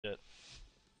Shit.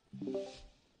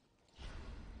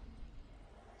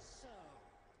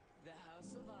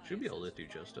 Should be able to do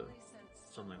just if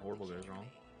something horrible goes wrong.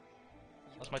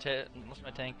 Unless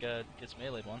my tank gets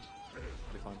meleeed once.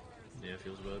 Be fine. Yeah, it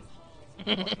feels bad.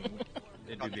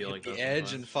 It do be like The that edge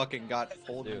sometimes. and fucking got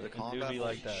pulled Dude, into it combat. do be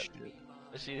like that. Shit.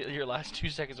 I see your last 2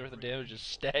 seconds worth of damage is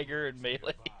stagger and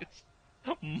melees.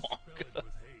 Monka.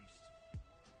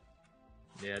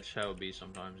 Yeah, it's how it be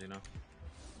sometimes, you know.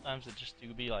 Sometimes it just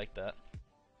do be like that.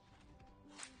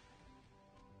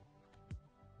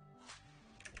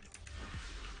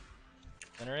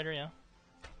 Generator, yeah.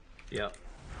 Yep.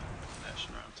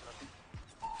 Dashing around top.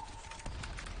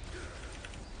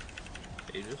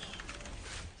 Aegis.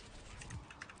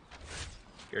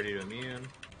 Guardian immune.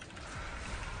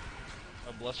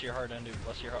 Oh, bless your heart, Endu.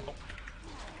 Bless your heart. Oh.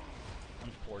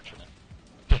 Unfortunate.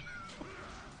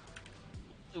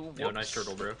 Ooh, Yo, nice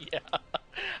turtle, bro. Yeah.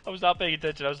 I was not paying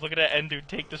attention. I was looking at Endu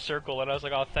take the circle, and I was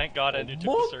like, oh, thank God Endu took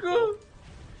the circle.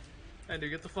 Endu,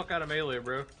 get the fuck out of melee,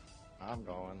 bro. I'm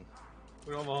going.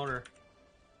 We don't have a hunter.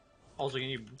 Also, can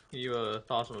you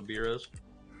toss him a B-res?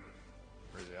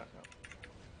 Where's he at?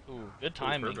 No. Ooh, good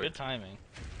timing, perfect. good timing.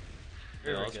 Yeah,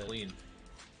 Very that's good. clean.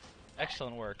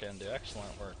 Excellent work, Endu.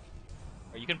 Excellent work.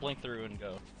 Right, you can blink through and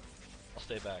go. I'll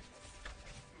stay back.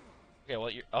 Okay,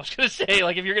 well, I was gonna say,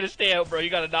 like, if you're gonna stay out, bro,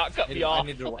 you gotta not cut me off.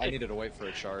 I needed to wait for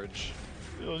a charge.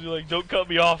 I was like, don't cut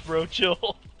me off, bro.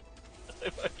 Chill.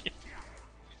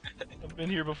 I've been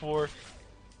here before.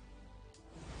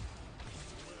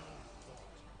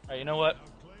 Alright, you know what?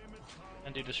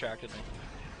 Endu distracted me.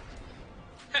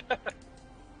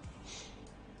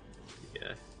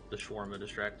 Yeah, the shawarma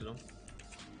distracted him.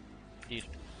 Indeed.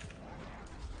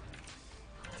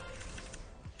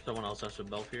 Someone else has to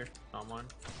belf here, not mine.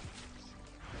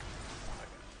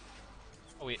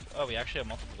 Oh, we actually have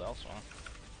multiple belts on.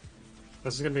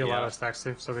 This is gonna be a lot Yeah. of stacks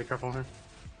too, so be careful here.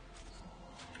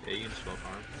 Yeah, you can smoke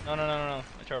harm. No. I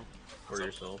tried. Or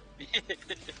yourself. I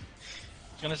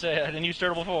was gonna say, I didn't use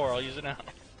turtle before, I'll use it now.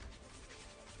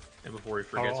 And before he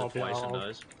forgets it twice and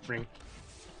dies. Ring.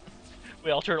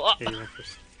 Wait, I'll turtle up! Yeah, you went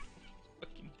first.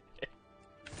 Fucking dick.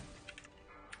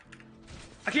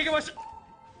 I can't get my...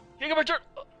 Here go my turtle!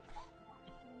 Oh.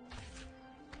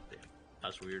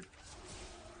 That's weird.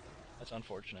 That's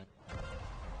unfortunate.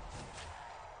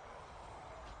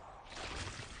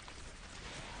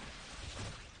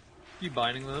 You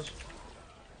binding this?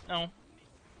 No.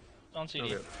 It's on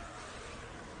CD. Okay.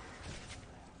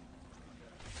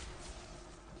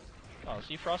 Oh,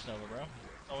 see Frost Nova, bro.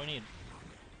 That's all we need.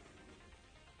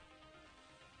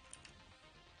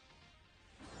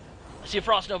 I see a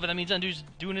Frost Nova, that means Endu's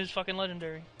doing his fucking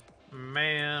legendary.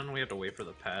 Man, we have to wait for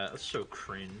the pat. That's so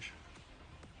cringe.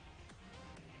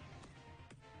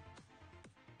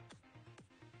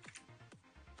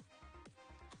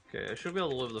 Okay, I should be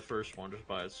able to live the first one just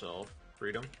by itself.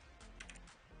 Freedom.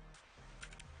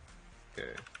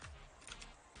 Okay.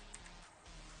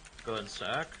 Go ahead and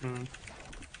sack. Mm.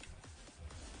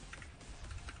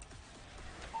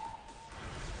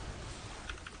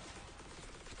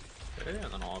 Okay,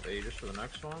 and then I'll have Aegis for the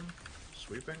next one.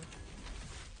 Sweeping.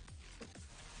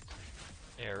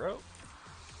 Arrow.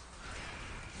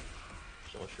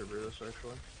 So I should brew this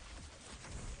actually.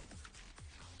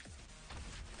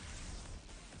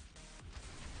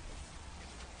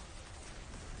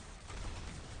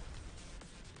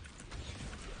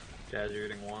 Jazz, you're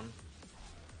getting one.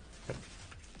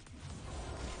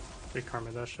 Big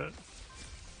karma that shit.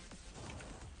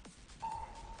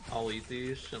 I'll eat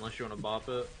these unless you want to bop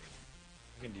it.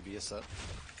 You can DB a set.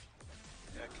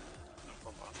 Yeah, no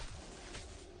problem.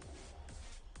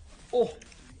 Oh!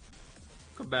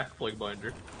 Come back, Plague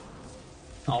Binder.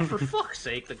 Oh, for fuck's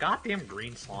sake, the goddamn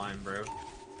green slime, bro.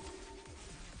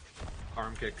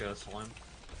 Arm kick slime.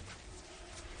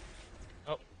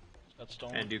 Oh, got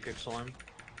stolen. And do kick slime.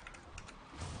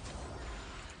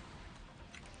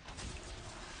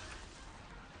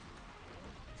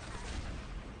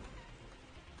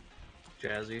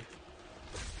 Jazzy.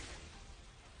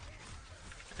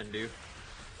 And do.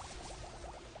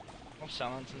 I'll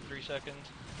silence in 3 seconds.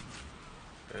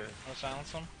 Okay. I'll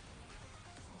silence him.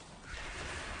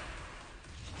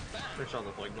 Finish on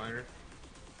the Plague Binder.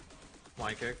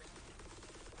 My kick.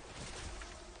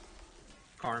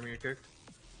 Karmir kick.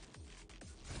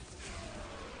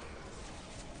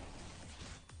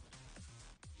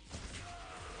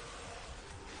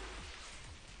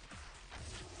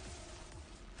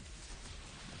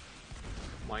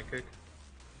 My kick.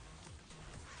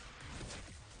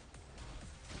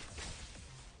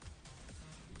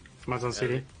 Mine's on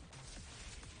CD.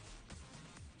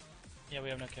 Yeah, we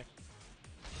have no kick.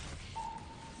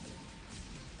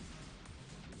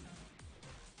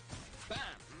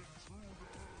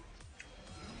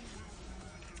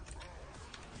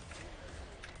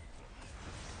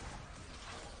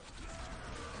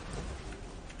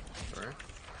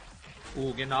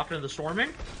 Ooh, get knocked into the storming?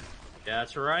 Yeah,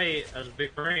 that's right. That's a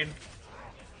big brain.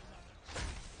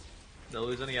 Don't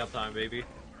lose any uptime, baby.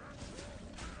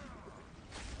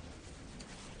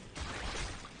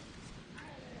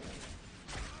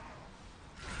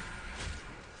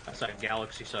 That's that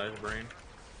galaxy-sized brain.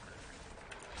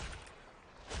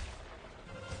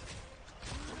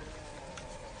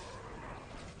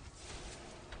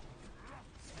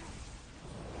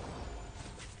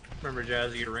 Remember,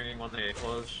 Jazzy, you're ringing when they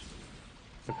close.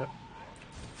 Okay.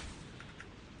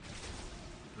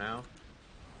 Now.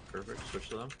 Perfect. Switch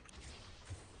to them.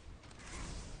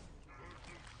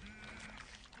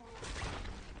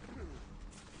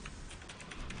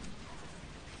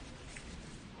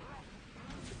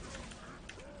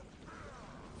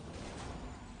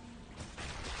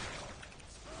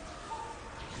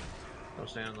 Don't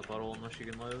stand in the puddle unless you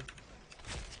can live.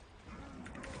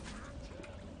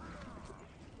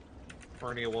 We're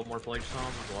gonna get one more Plague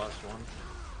Stomp, the last one.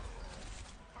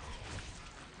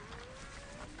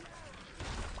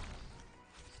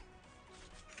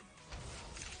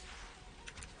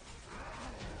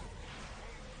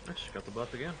 Nice, got the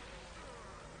buff again.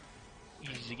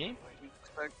 Easy game.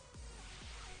 What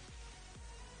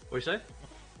do you say?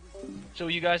 So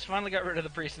you guys finally got rid of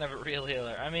the priest and have a real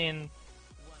healer. I mean,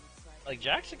 like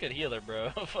Jack's a good healer,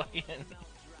 bro. Fucking. It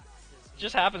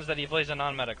just happens that he plays a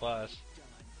non-meta class.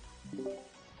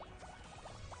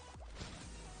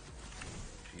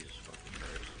 Jesus fucking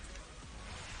Christ.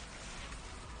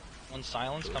 One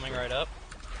silence coming right up.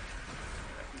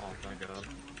 Oh, thank God.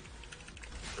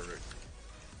 Perfect.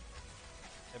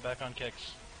 Get back on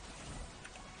kicks.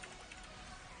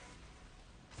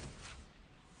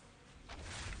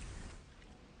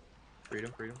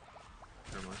 Freedom, freedom.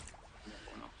 Never mind.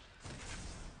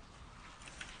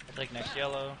 I'll take next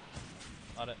yellow.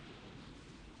 Got it.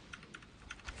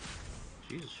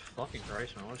 Jesus fucking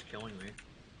Christ, man, what's killing me?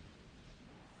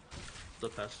 The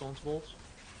pestilence bolts?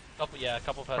 A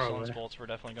couple pestilence Probably. bolts were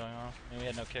definitely going off. I mean, we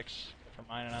had no kicks for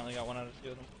mine, and I only got 1 out of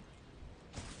 2 of them.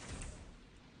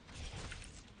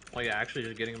 Well, yeah, actually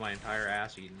just getting my entire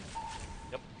ass eaten.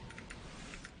 Yep.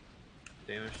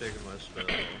 Damage taken by spell.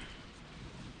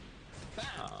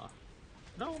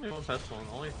 No, only 1 pestilence.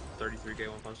 Only 33k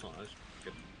 1 pestilence. I just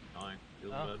get dying.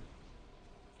 Feels Oh. bad.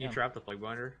 You Yeah. trap the Plague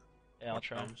Binder. Yeah, I'll Watch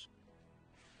try. comes.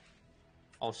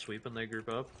 I'll sweep and they group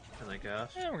up and they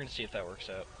cast. Yeah, we're gonna see if that works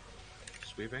out.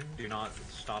 Sweeping. Do not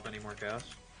stop any more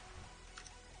casts.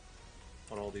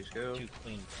 Let all these go. Too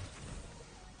clean.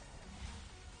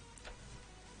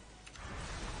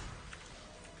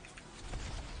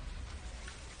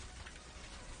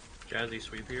 Jazzy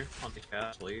sweep here on the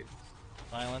cast late.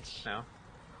 Silence. Now.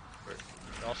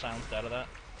 They're all silenced out of that.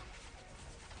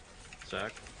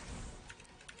 Sack.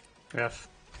 F.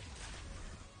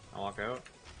 I walk out.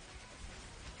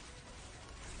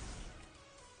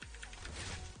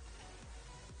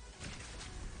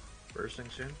 Bursting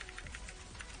soon.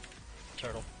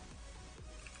 Turtle.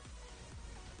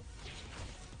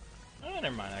 Oh,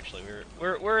 never mind. Actually,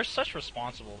 we're such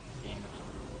responsible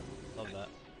gamers. Love that.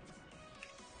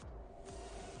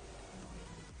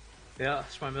 Yeah,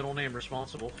 that's my middle name,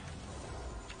 responsible.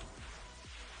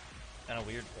 Kind of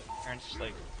weird, but Aaron's just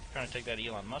like trying to take that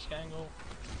Elon Musk angle.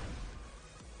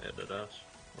 Yeah, did us.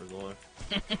 Where's the lawyer?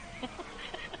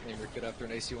 Name your kid after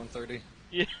an AC 130.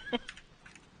 Yeah.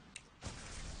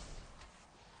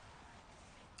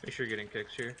 Make sure you're getting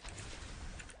kicks here.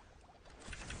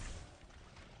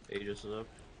 Aegis is up.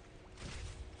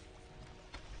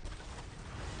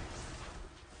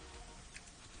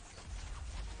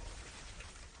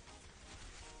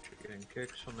 You're getting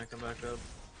kicks when they come back up.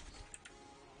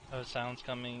 Oh, sounds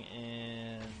coming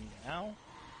in now.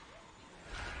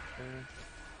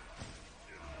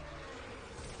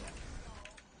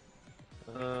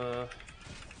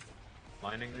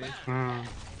 Mining these. Hmm.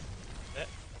 Yeah.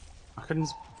 I couldn't.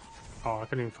 Oh, I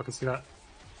couldn't even fucking see that.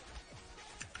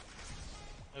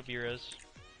 No Buras.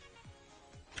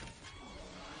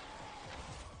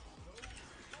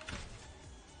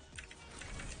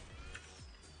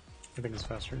 I think it's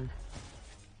faster.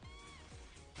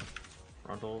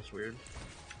 Frontal's weird.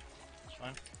 It's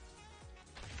fine.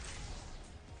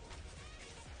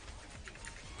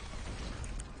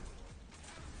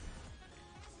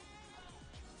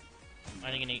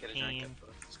 Mining an Get a giant 18. cat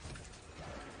first.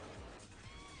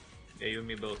 Yeah, you and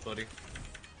me both, buddy.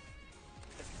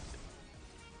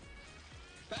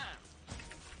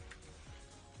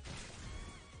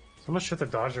 So much shit to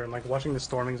dodger, and like watching the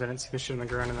stormings, I didn't see the shit on the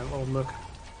ground in that little nook.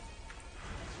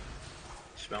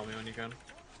 Spell me when you can.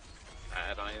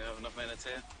 I don't even have enough minutes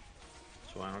here.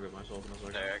 That's fine, I'll get myself in a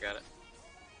second. There, I got it.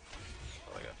 That's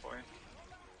all I got for you.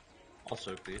 I'll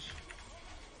soak these.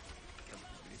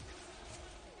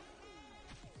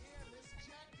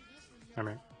 I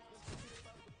mean,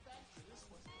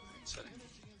 Setting.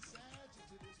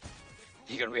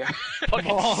 You gonna be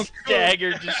Fucking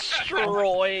Stagger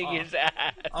destroying his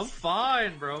ass. I'm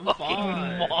fine, bro. I'm Fucking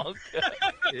fine. monk.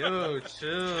 Yo,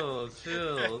 chill.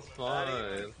 It's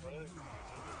fine.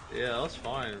 Yeah, that's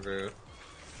fine, bro.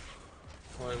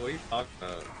 What are you talking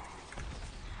about?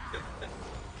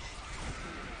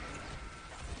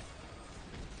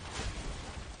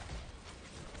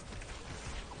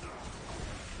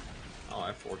 Oh,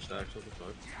 I forced that. What the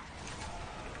fuck?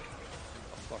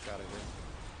 Fuck out of here.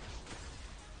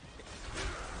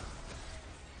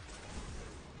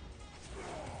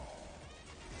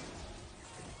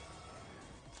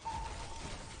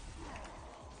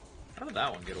 How did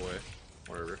that one get away?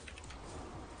 Whatever.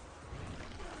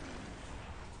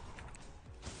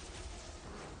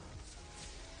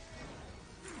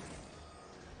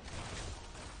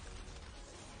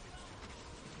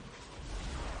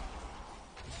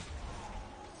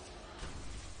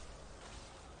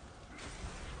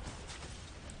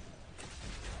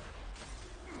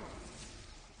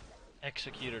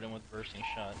 Executed him with bursting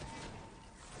shot.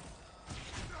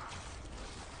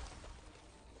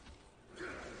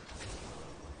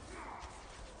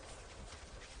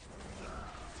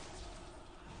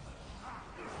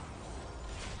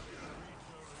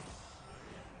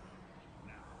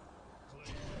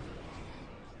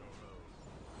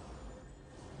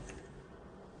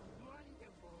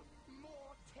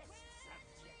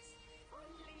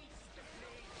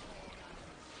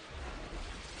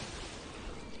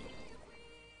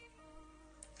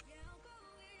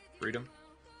 Freedom.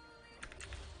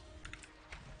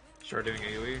 Start doing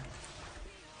AoE.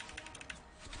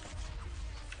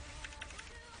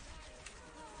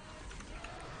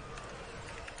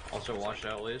 Also watch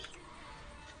out, Lace.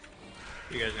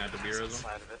 You guys gonna have to B-res them.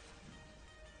 side of it.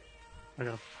 I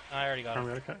got him. I already got I'm him.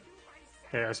 gonna cut.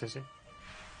 Yeah, I see.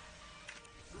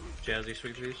 Jazzy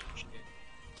sweet trees.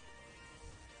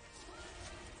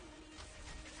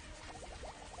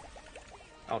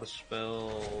 Out of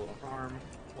spell harm.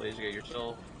 Lazy get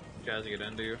yourself. Jazzy get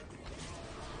into you.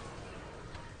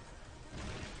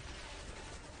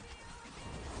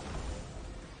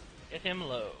 Get him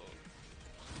low.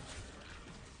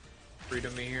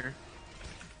 Freedom me here.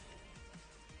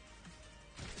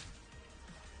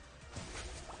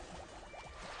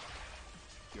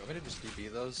 Do you want me to just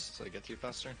DB those so I get to you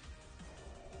faster?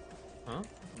 Huh?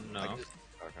 I No, can just...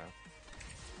 Okay.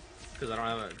 because I don't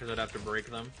have it. Because I'd have to break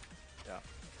them. Yeah.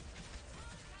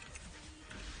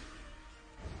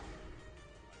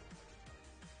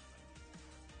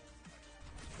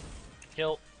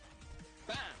 Kill.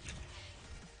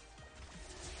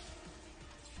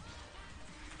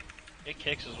 It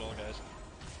kicks as well, guys.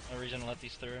 No reason to let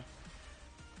these through.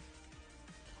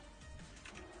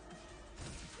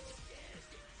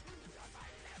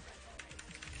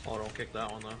 Oh, don't kick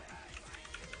that one though.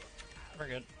 We're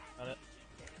good. Got it.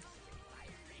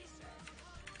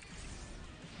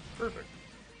 Perfect.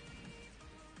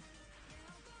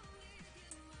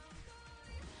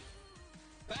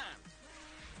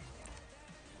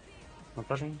 I'm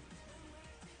pushing.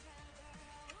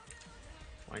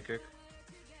 Line kick.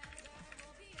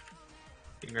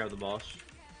 You can grab the boss.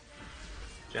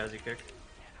 Jazzy kick.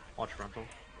 Watch frontal.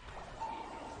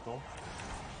 Frontal.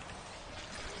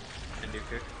 And do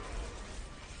kick.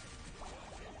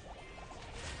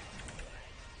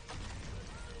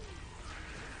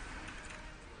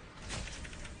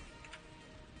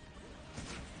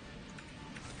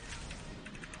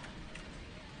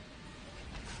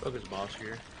 Focus boss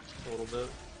here a little bit.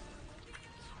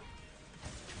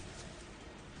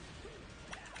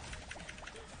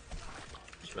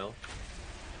 Spell.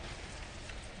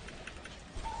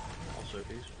 Also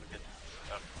these.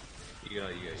 You got.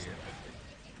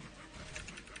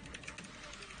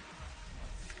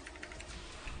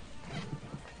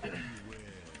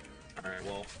 Alright,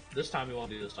 well, this time we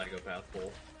won't do the psychopath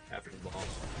pull after the boss.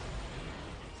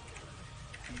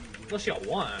 Unless y'all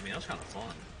want, I mean, that's kind of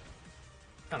fun.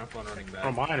 Kind of fun running back. I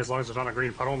don't mind as long as there's not a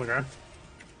green puddle on the ground.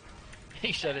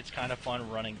 He said it's kind of fun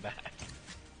running back.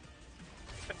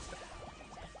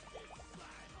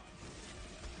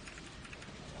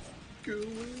 Yeah,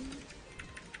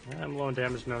 I'm low on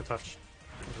damage, no touch.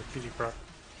 There's a PG proc.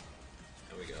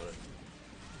 And we got it.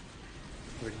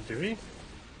 Wait, do we?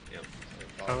 Yep.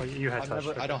 Oh, you had touch.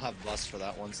 I don't have bust for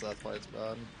that one, so that's why it's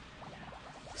bad.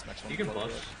 This next one You can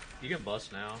bust. You can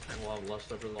bust now, and we'll have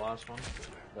lust over the last one.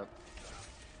 Yep.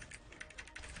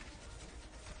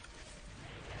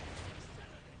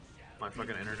 My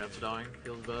fucking internet's dying.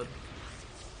 Feels bad.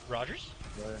 Rogers?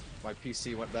 My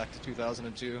PC went back to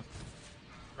 2002.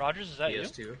 Rogers, is that you?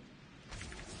 PS2.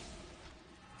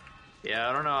 Yeah,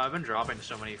 I don't know. I've been dropping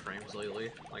so many frames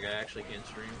lately. Like, I actually can't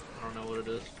stream. I don't know what it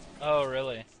is. Oh,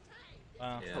 really?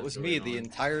 Wow. Yeah, That was it's really me the annoying.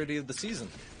 entirety of the season.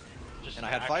 Just And I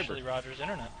had actually fiber. Roger's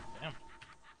internet. Damn.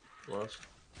 Plus.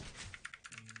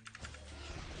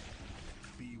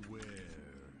 Beware.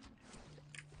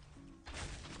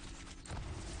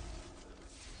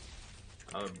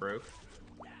 Oh, it broke.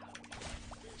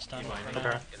 It's done Fine. for now.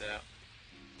 Okay. Get out.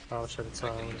 Oh shit, it's I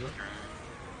can is use it? it.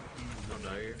 Don't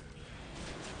die here.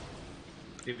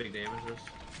 Do you have any damage this?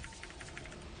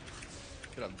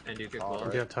 Could have And do you get caught, close?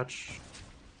 Do you have touch?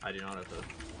 I do not have to.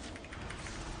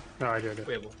 No, I do. I do.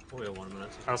 We have 1 minute.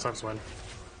 I also have Swin.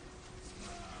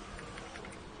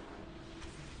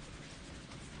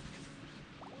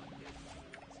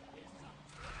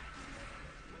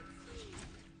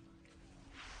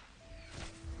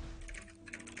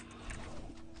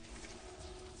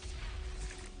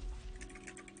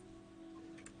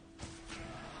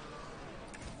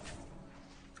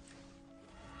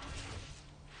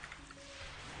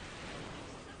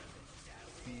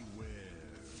 Beware.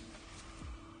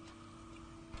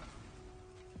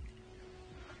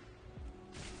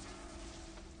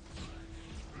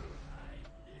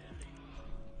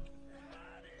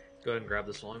 Go ahead and grab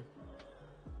the slime.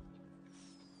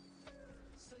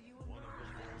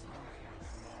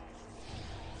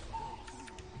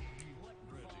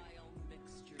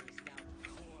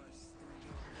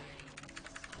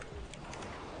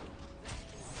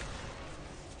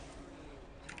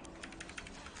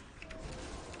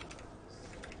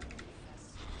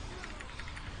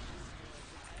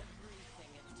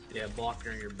 Yeah, block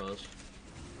during your buzz.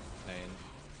 Pain.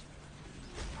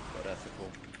 But ethical.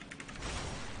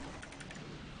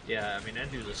 Yeah, I mean,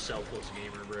 Endu's a selfless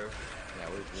gamer, bro. Yeah,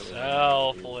 we really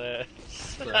Selfless.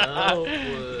 Selfless.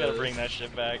 You gotta bring that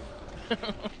shit back. No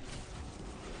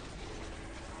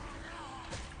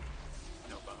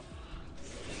bomb.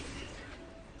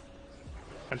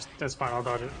 That's fine, I'll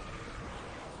dodge it.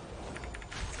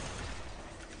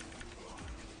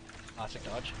 Classic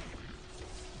dodge.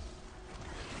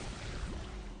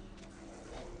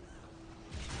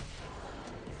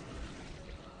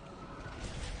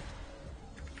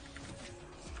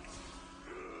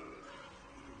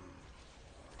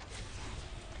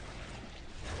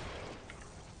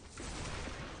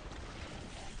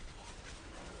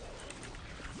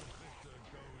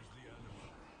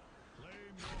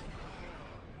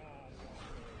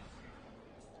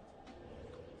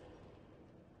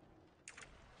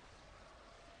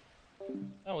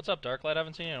 Oh, what's up, Darklight? I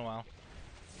haven't seen you in a while.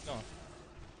 How's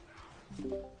it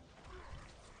going?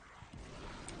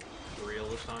 For real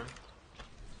this time.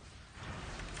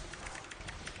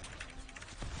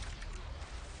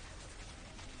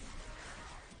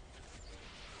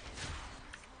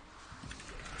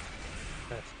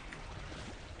 Okay.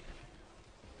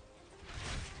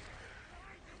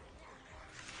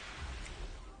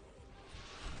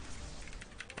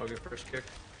 I'll get first kick.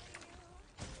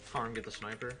 Karn get the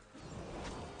sniper.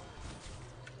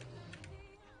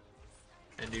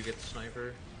 And you get the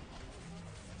sniper.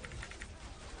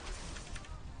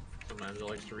 Sometimes it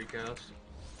likes to recast.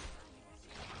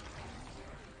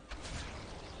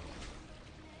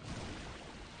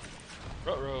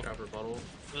 Ruh-roh. Trapper bottle.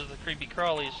 Those are the creepy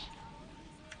crawlies.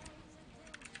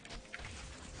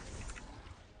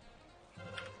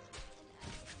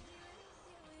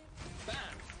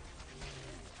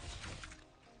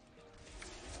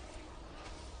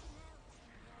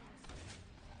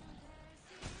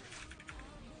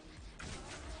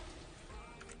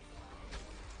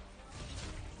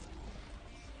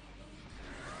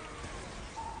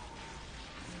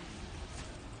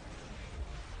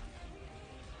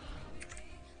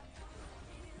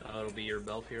 It'll be your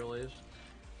Belfier lays.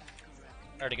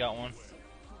 I already got one.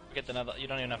 Get the another. You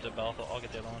don't even have to belt. I'll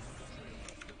get the other one.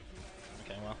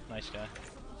 Okay, well, nice guy.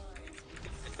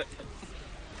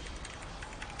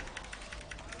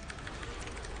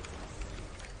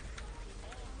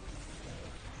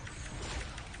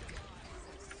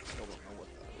 Still don't know what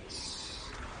that is.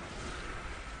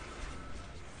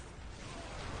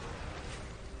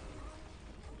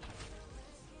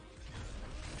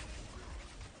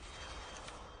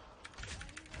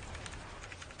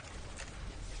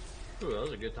 Ooh, that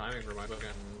was a good timing for my fucking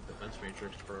defense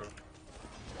matrix, bro.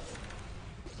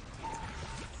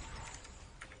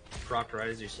 Proc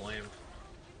rise, you slammed.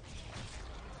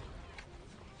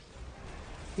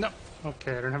 No.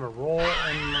 Okay, I don't have a roll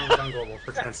and I'm global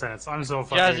for 10 cents. I'm so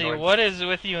fucking Jazzy, annoyed. what is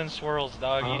with you and swirls,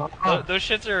 dog? You, Uh-huh. those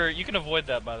shits are. You can avoid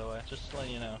that, by the way. Just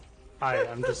letting you know.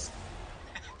 I'm just...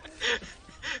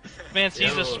 Man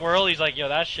sees Yeah, a swirl, he's like, yo,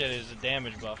 that shit is a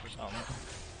damage buff or something.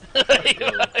 No,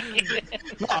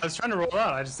 I was trying to roll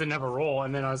out. I just didn't have a roll,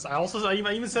 and then I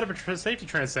even set up a safety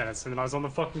transcendence, and then I was on the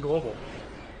fucking global.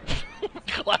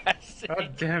 Classic.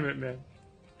 God damn it, man.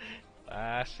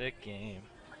 Classic game.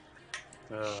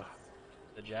 Ugh.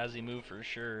 The jazzy move for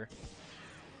sure.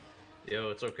 Yo,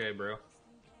 it's okay, bro.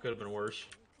 Could have been worse.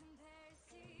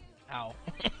 Ow.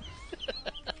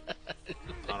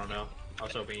 I don't know. I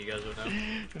was hoping you guys would know.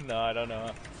 No, I don't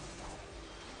know.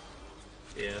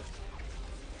 Yeah.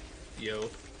 Yo.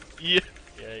 Yeah.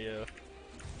 Yeah, yo.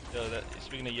 Yo,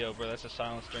 speaking of yo, bro, that's a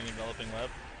silence during enveloping web.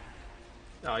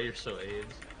 Oh, you're so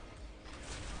AIDS.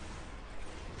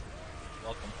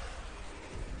 Welcome.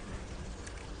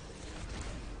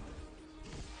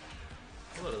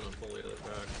 Well, that doesn't fully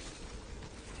attack.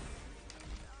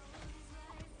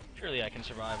 Surely I can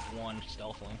survive one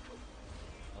stealthily.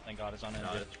 Oh, thank God it's on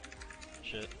Got it. it.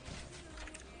 Shit.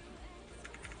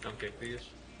 Don't kick these.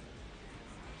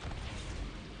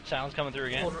 Sounds coming through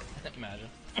again. Oh, no. Imagine.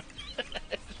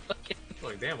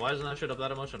 Like, damn, why isn't that shit up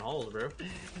that much in holes, bro?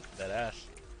 That ass.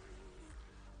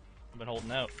 I've been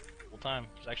holding out the whole time.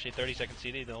 It's actually a 30-second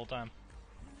CD the whole time.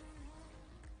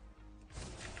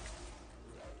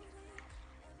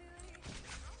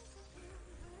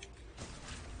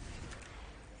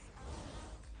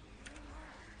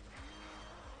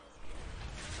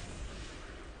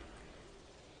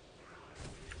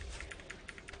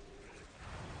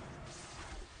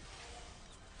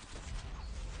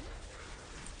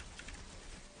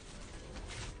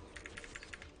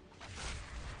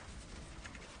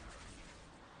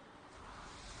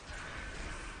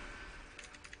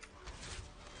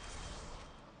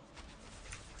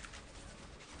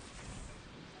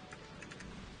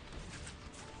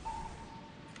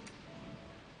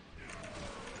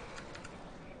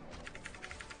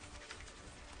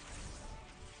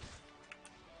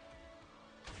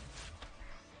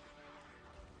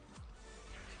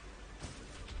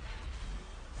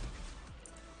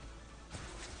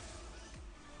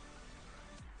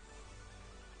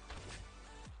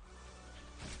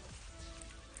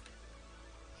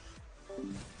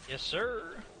 Yes, sir.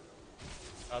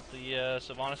 Got the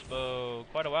Sylvanas bow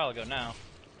quite a while ago now,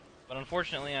 but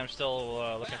unfortunately, I'm still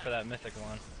looking for that mythic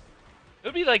one. It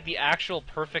would be like the actual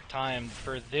perfect time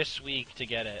for this week to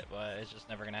get it, but it's just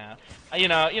never gonna happen. You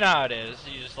know how it is.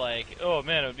 You just like, oh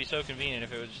man, it would be so convenient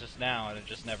if it was just now, and it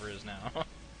just never is now.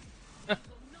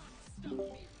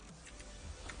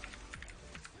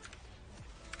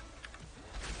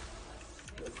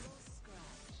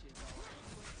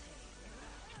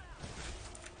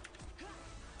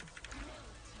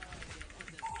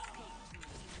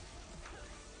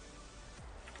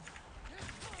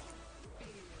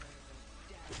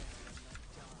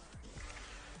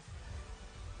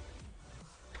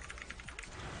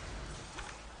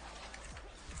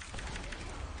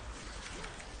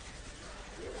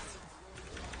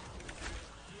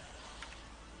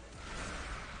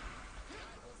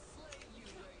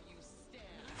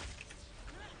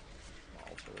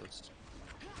 Maltose.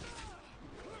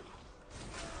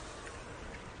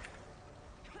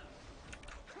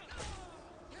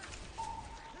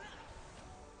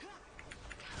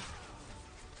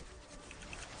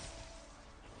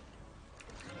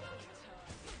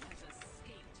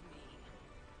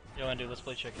 Yo, Andy, let's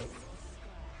play chicken.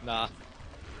 Nah. Just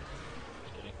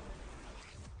kidding.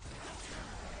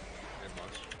 It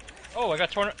must. Oh, I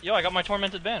got my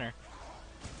tormented banner.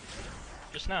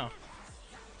 Just now.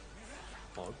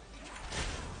 Pog.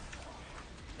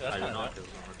 Yeah, that's I did kinda not, dope.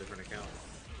 it was on a different account.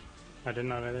 I did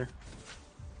not either.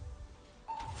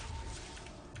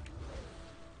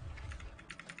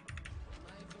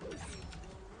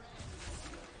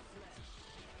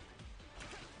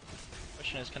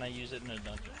 Question is, can I use it in a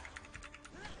dungeon?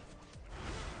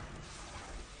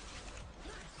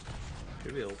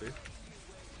 Should be able to.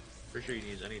 Pretty sure you can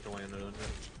use any toy in the dungeon.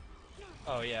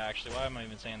 Oh yeah, actually, why am I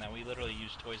even saying that? We literally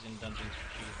use toys in dungeons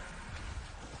for cheap.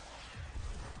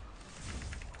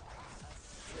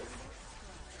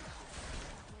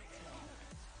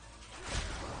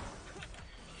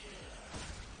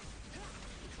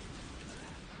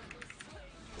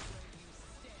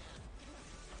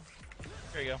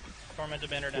 There you go. Tormented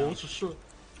banner down. Oh, it's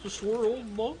a swirl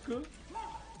monka.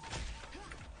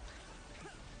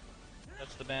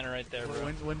 That's the banner right there, bro.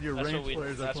 When your That's range what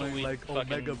players are that's what playing we like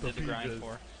fucking Omega did the grind Papijas.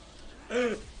 for. I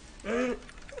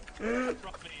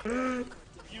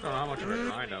don't know how much of a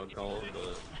grind I would call it,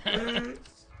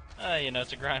 but You know,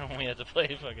 it's a grind when we had to play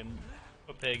fucking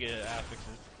pig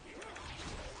affixes.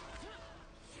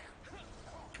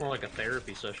 it's more like a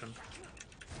therapy session.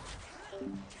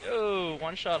 Yo,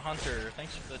 one-shot hunter.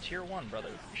 Thanks for the tier 1, brother.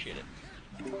 Appreciate it.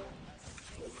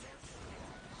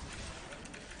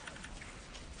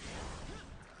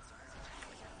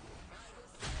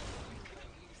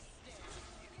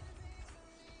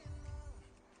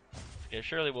 Yeah,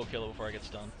 surely we'll kill it before I get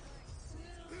stunned.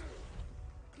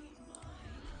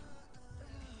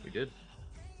 We did.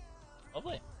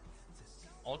 Lovely.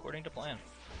 All according to plan.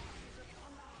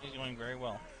 He's going very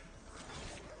well.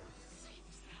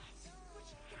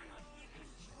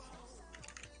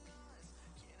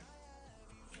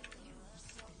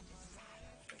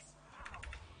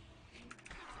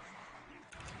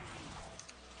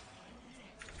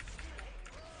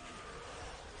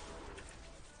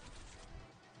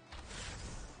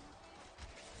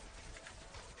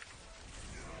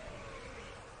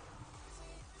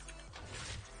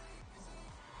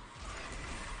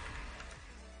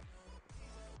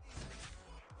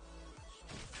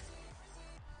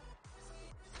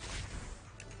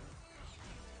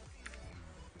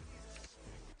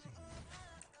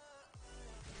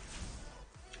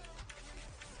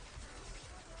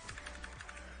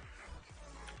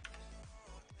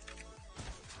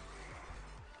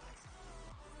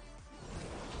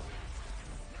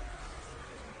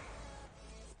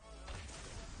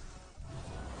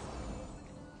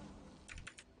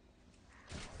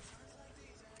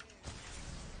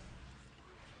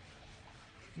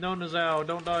 No, Nazao,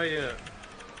 don't die yet.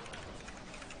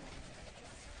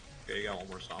 Okay, you got one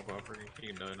more stomp offer.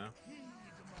 You can die now.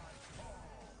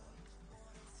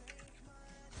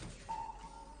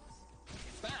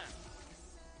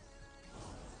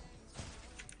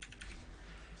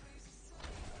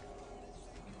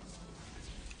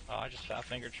 Oh, I just fat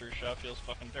fingered True Shot. Feels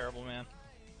fucking terrible, man.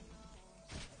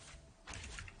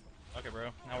 Okay, bro.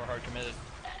 Now we're hard committed.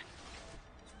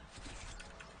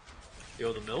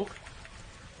 Yo, the milk?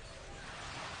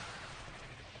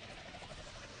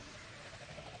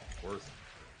 Worth.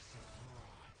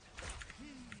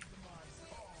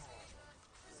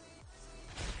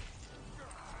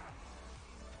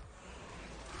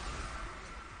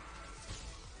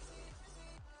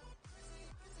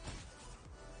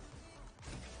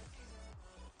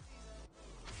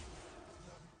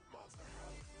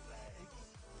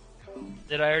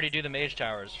 Did I already do the Mage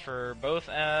Towers? For both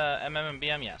MM and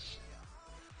BM, yes.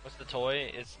 What's the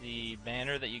toy? It's the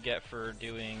banner that you get for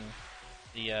doing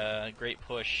the Great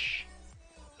Push.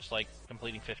 Just like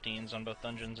completing 15s on both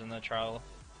dungeons and the trial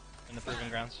in the Proving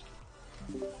Grounds.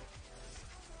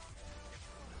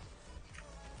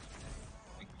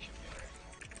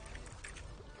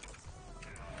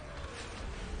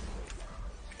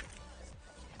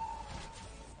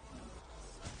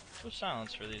 No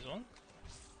silence for these ones.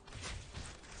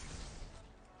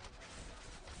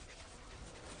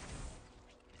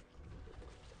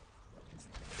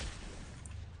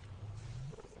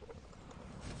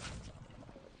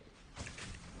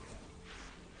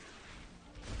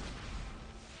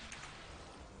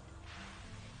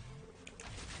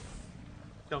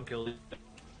 Don't kill these.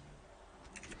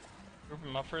 Group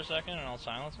them up for a second and I'll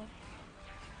silence them.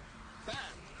 Okay,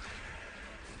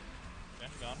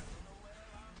 got him.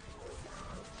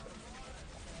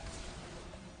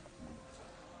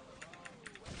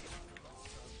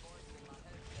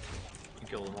 You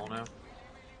kill them all now.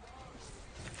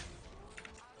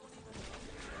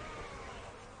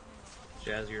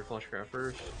 Jazzy your Flushcraft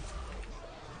first.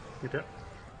 You did.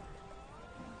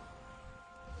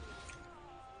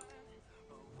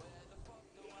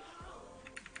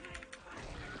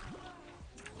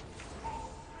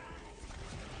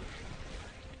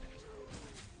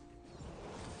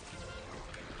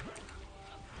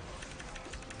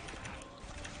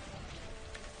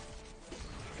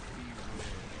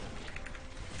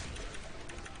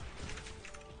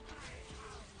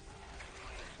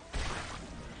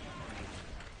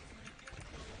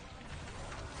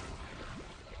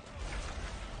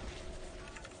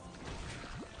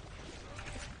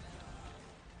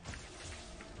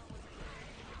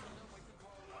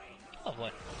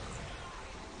 Lovely.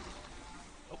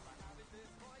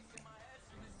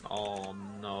 Oh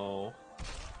no.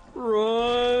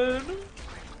 Run!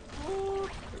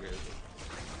 Okay.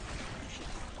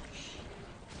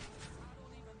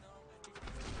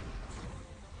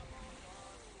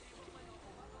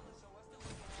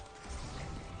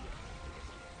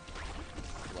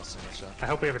 Lost so much out. I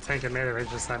hope we have a tank in melee range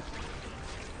this time.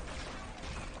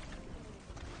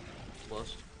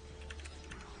 Plus.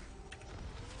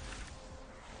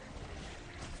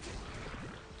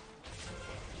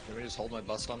 Can we just hold my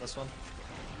bust on this one?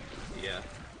 Yeah.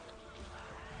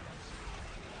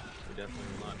 We definitely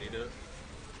will not need it.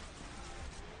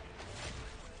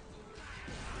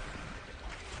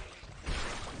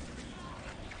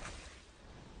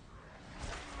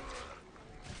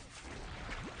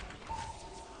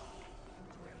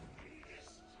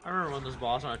 I remember when this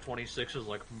boss on a 26 was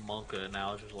like Monka, and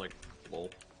now it's just like lol.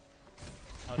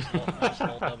 Nice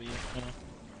little W. Yeah.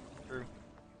 True.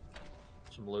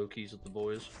 Some low keys with the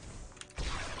boys.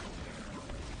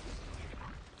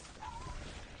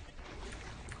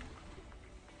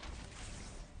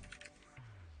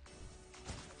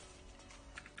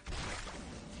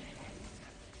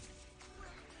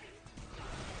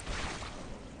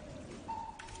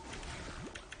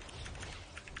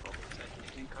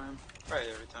 Probably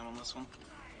every time on this one.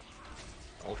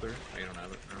 Alter? Oh, you don't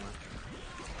have it. Never mind.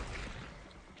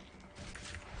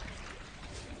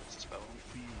 Spell one.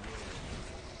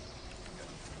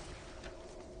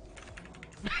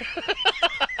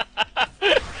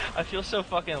 I feel so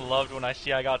fucking loved when I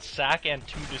see I got sack and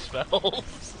 2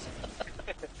 dispels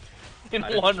in I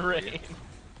didn't one dispel you. raid.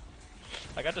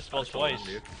 I got dispelled dispelled twice, one,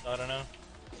 dude. so I don't know.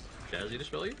 Jazzy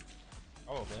dispel you?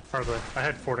 Probably. Hardly. I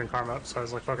had Fort and Karma up, so I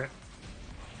was like, fuck it.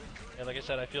 Yeah, like I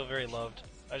said, I feel very loved.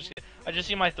 I just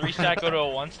see my 3 stack go to a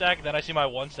 1 stack, then I see my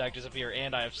 1 stack disappear,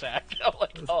 and I have sack. I'm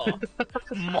like, oh,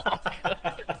 monk.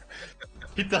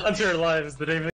 Keep the hunter alive is the name of